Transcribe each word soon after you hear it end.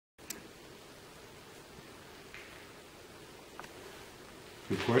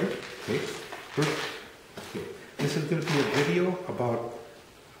Recorded? Okay. Perfect. Okay. This is going to be a video about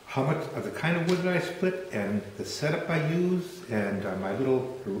how much of the kind of wood that I split and the setup I use and my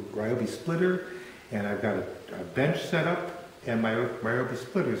little Ryobi splitter, and I've got a bench set up and my Ryobi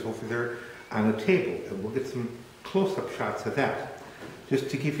splitter is over there on the table, and we'll get some close-up shots of that. Just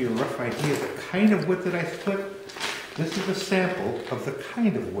to give you a rough idea of the kind of wood that I split, this is a sample of the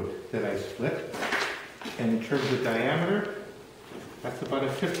kind of wood that I split. And in terms of diameter, that's about a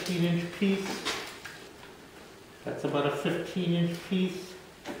 15-inch piece. That's about a 15-inch piece.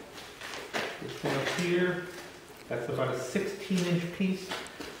 This one up here, that's about a 16-inch piece.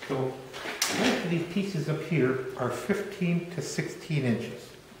 So most of these pieces up here are 15 to 16 inches.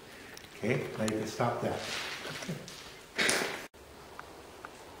 Okay, now you can stop that.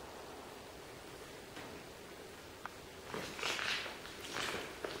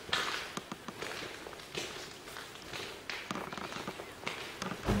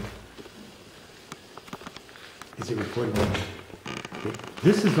 Is it recording? Okay.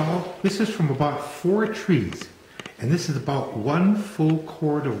 This is from about 4 trees, and this is about 1 full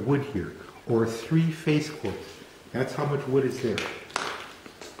cord of wood here, or 3 face cords. That's how much wood is there.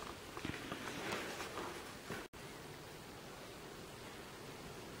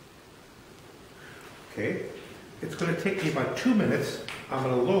 Okay, it's going to take me about 2 minutes. I'm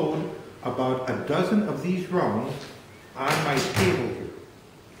going to load about a dozen of these rounds on my table here.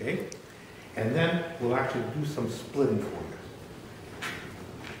 Okay, and then we'll actually do some splitting for you.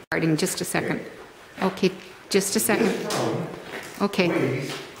 Starting just a second. Okay, just a second. This round Okay.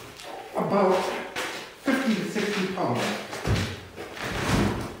 weighs about 50 to 60 pounds.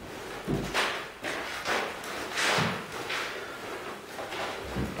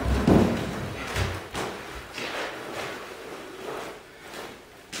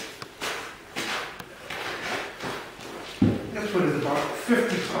 This one is about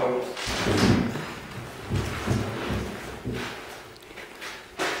 50 pounds.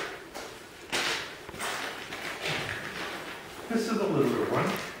 This is a littler one.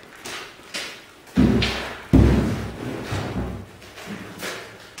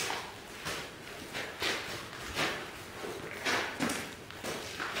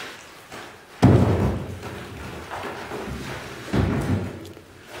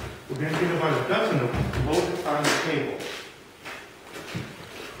 We're going to get about a dozen of them loaded on the table.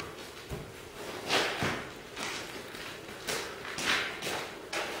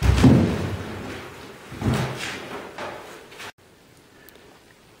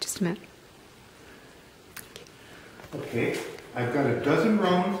 Just a minute. Okay, I've got a dozen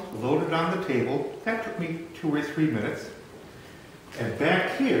rounds loaded on the table. That took me 2 or 3 minutes. And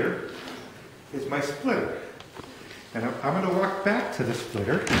back here is my splitter. And I'm going to walk back to the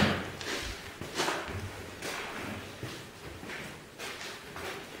splitter.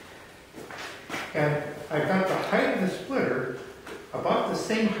 And I've got the height of the splitter about the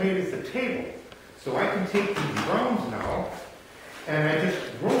same height as the table. So I can take these rounds now and I just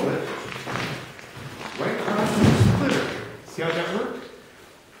roll it right across the splitter. See how that worked?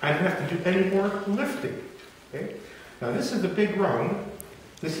 I don't have to do any more lifting. Okay? Now this is a big round.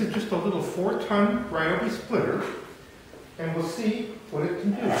 This is just a little 4-ton Ryobi splitter, and we'll see what it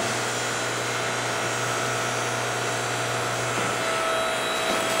can do.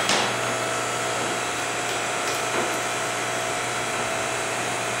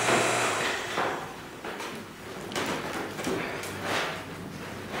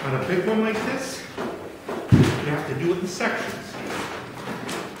 On a big one like this, you have to do it in sections.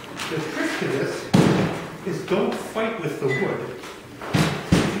 The trick to this is don't fight with the wood.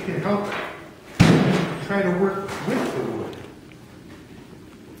 You can help try to work with the wood.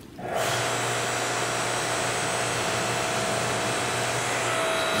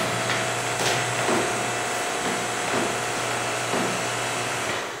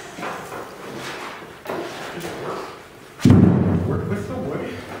 Just work with the wood.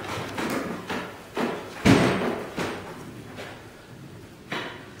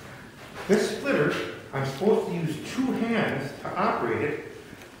 This splitter, I'm supposed to use 2 hands to operate it,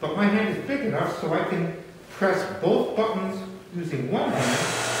 but my hand is big enough so I can press both buttons using one hand.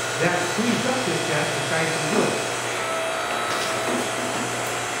 That frees up this gas to shine some wood.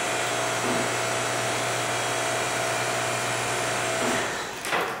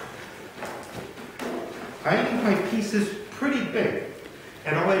 I need my pieces pretty big,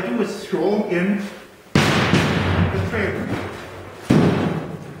 and all I do is throw them in the trailer.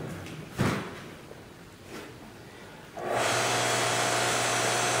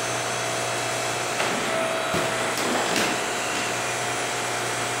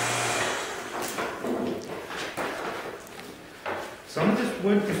 Some of this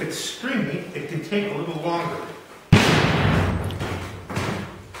wood, if it's stringy, it can take a little longer.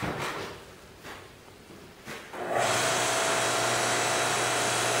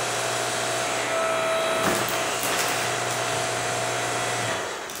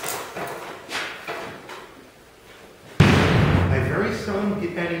 I very seldom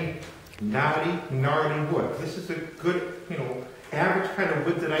get any gnarly wood. This is a good, average kind of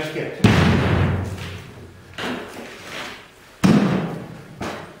wood that I get.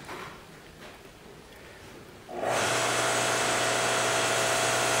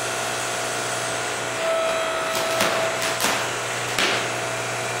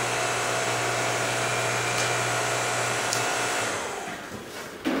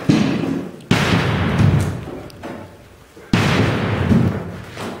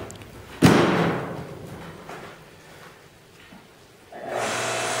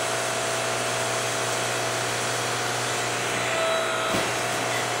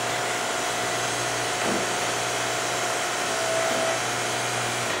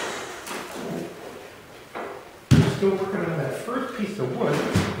 Still working on that first piece of wood,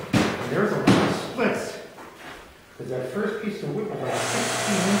 and there's a lot of splits, because that first piece of wood was about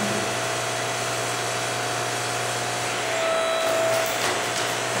 16 inches.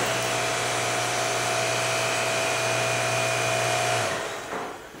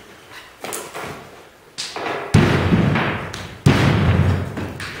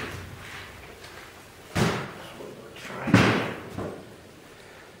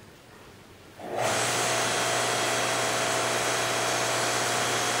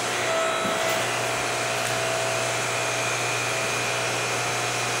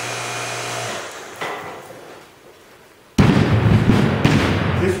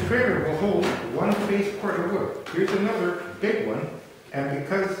 This trailer will hold one face part of wood. Here's another big one, and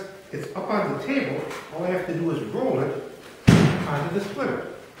because it's up on the table, all I have to do is roll it onto the splitter.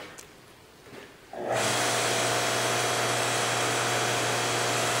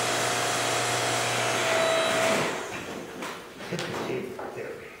 Hit the table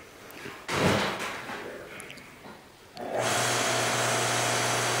there.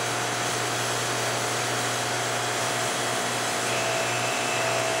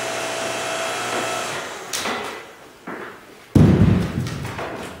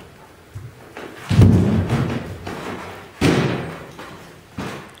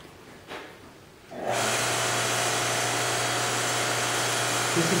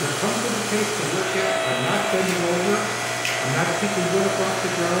 This is a comfortable case to look at. I'm not bending over. I'm not picking wood up off the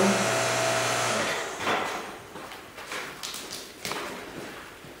ground.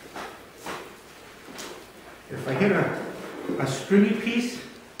 If I hit a stringy piece,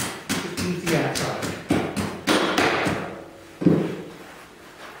 just use the axe on it.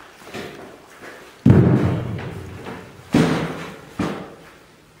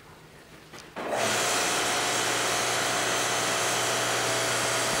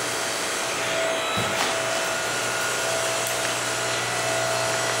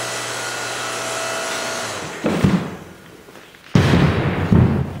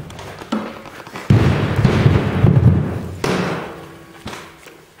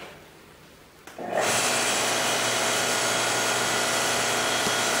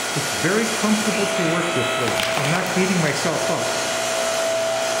 It's very comfortable to work with. I'm not beating myself up.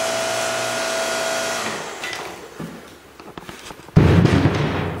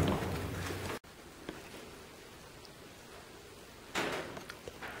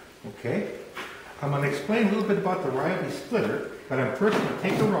 Okay, I'm going to explain a little bit about the Ryobi splitter, but I'm first going to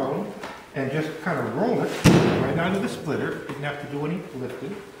take a roll and just kind of roll it right onto the splitter. Didn't have to do any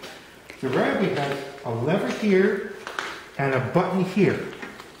lifting. The Ryobi has a lever here and a button here.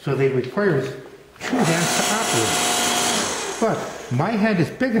 So they require 2 hands to operate. But my hand is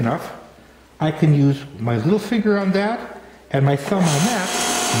big enough, I can use my little finger on that and my thumb on that.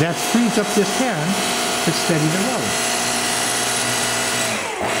 That frees up this hand to steady the roll.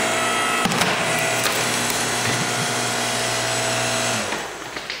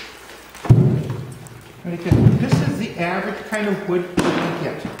 And again, this is the average kind of wood that you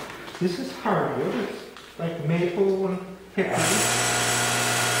get. This is hardwood. It's like maple and hickory.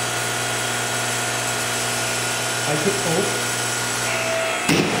 I get oak,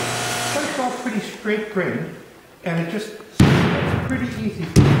 but it's all pretty straight grain, and it just it's pretty easy.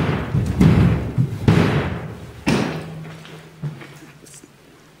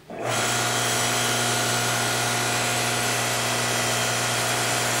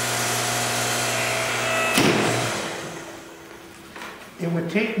 It would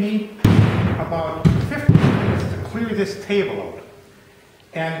take me about 15 minutes to clear this table out,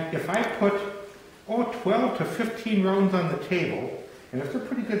 and if I put 12 to 15 rounds on the table, and it's a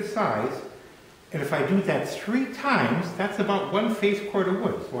pretty good size. And if I do that 3 times, that's about 1 face cord of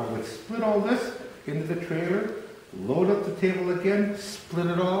wood. So I would split all this into the trailer, load up the table again, split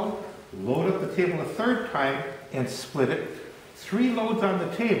it all, load up the table a 3rd time, and split it. 3 loads on the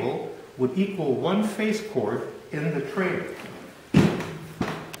table would equal 1 face cord in the trailer.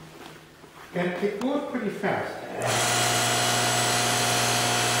 And it goes pretty fast.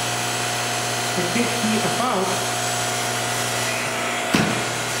 It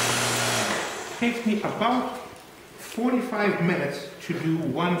takes me about 45 minutes to do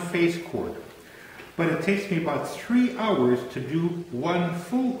 1 face cord. But it takes me about 3 hours to do 1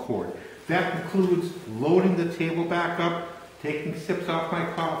 full cord. That includes loading the table back up, taking sips off my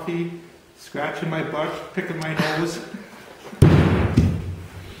coffee, scratching my butt, picking my nose.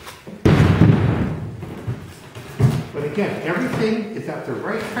 But again, everything is at the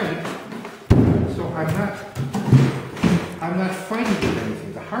right height, so I'm not fighting with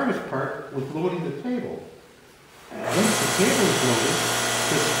anything. The hardest part was loading the table. Once the table is loaded,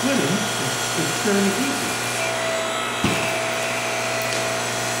 the splitting is fairly easy.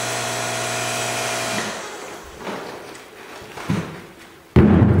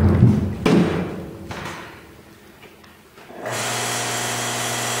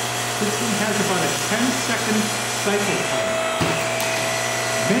 This thing has about a 10-second cycle time.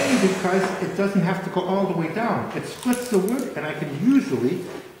 Mainly because it doesn't have to go all the way down. It splits the wood, and I can usually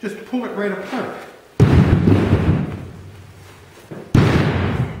just pull it right apart.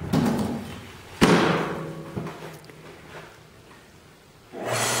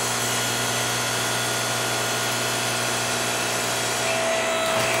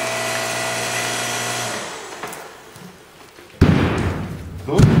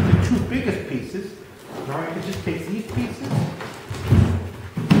 Those are the 2 biggest pieces. Now I can just take these pieces,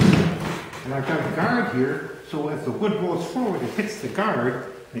 and I've got a guard here, so as the wood rolls forward, it hits the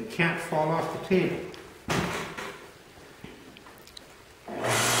guard, and it can't fall off the table.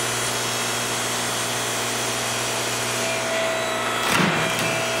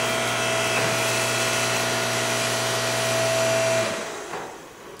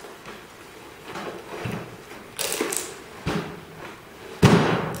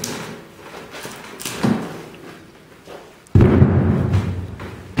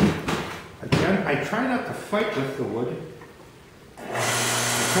 I try not to fight with the wood. I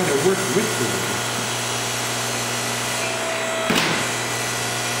try to work with the wood.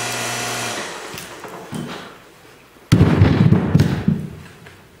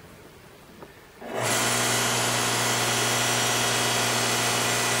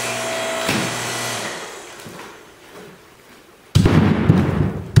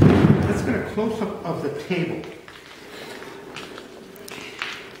 Let's get a close-up of the table.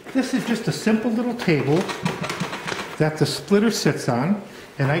 This is just a simple little table that the splitter sits on,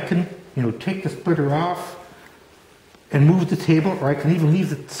 and I can, take the splitter off and move the table, or I can even leave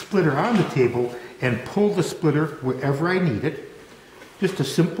the splitter on the table and pull the splitter wherever I need it. Just a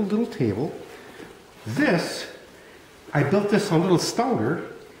simple little table. This, I built this a little stouter.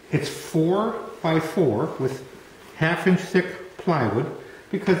 It's 4 by 4 with 1/2-inch thick plywood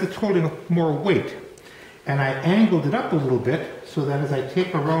because it's holding more weight. And I angled it up a little bit so that as I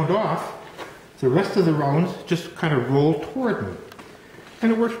take a round off, the rest of the rounds just kind of roll toward me.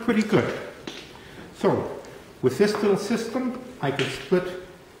 And it works pretty good. So, with this little system, I can split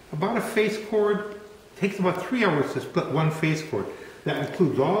about a face cord. It takes about 3 hours to split 1 face cord. That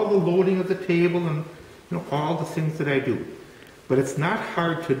includes all the loading of the table and all the things that I do. But it's not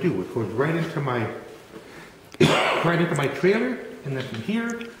hard to do. It goes right into my trailer, and then from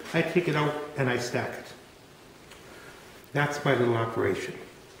here, I take it out and I stack it. That's my little operation,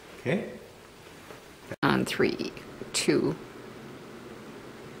 okay? On 3, 2,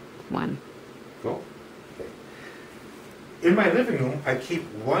 1. Go. Okay. In my living room, I keep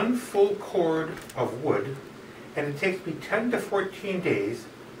 1 full cord of wood, and it takes me 10 to 14 days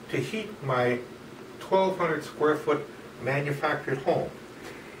to heat my 1,200 square foot manufactured home.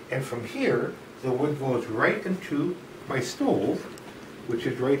 And from here, the wood goes right into my stove, which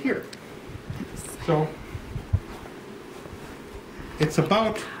is right here. So, it's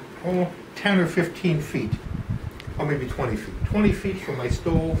about 10 or 15 feet, or maybe 20 feet. 20 feet from my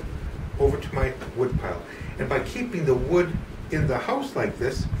stove over to my wood pile. And by keeping the wood in the house like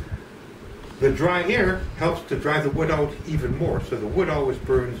this, the dry air helps to dry the wood out even more, so the wood always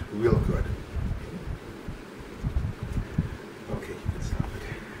burns real good.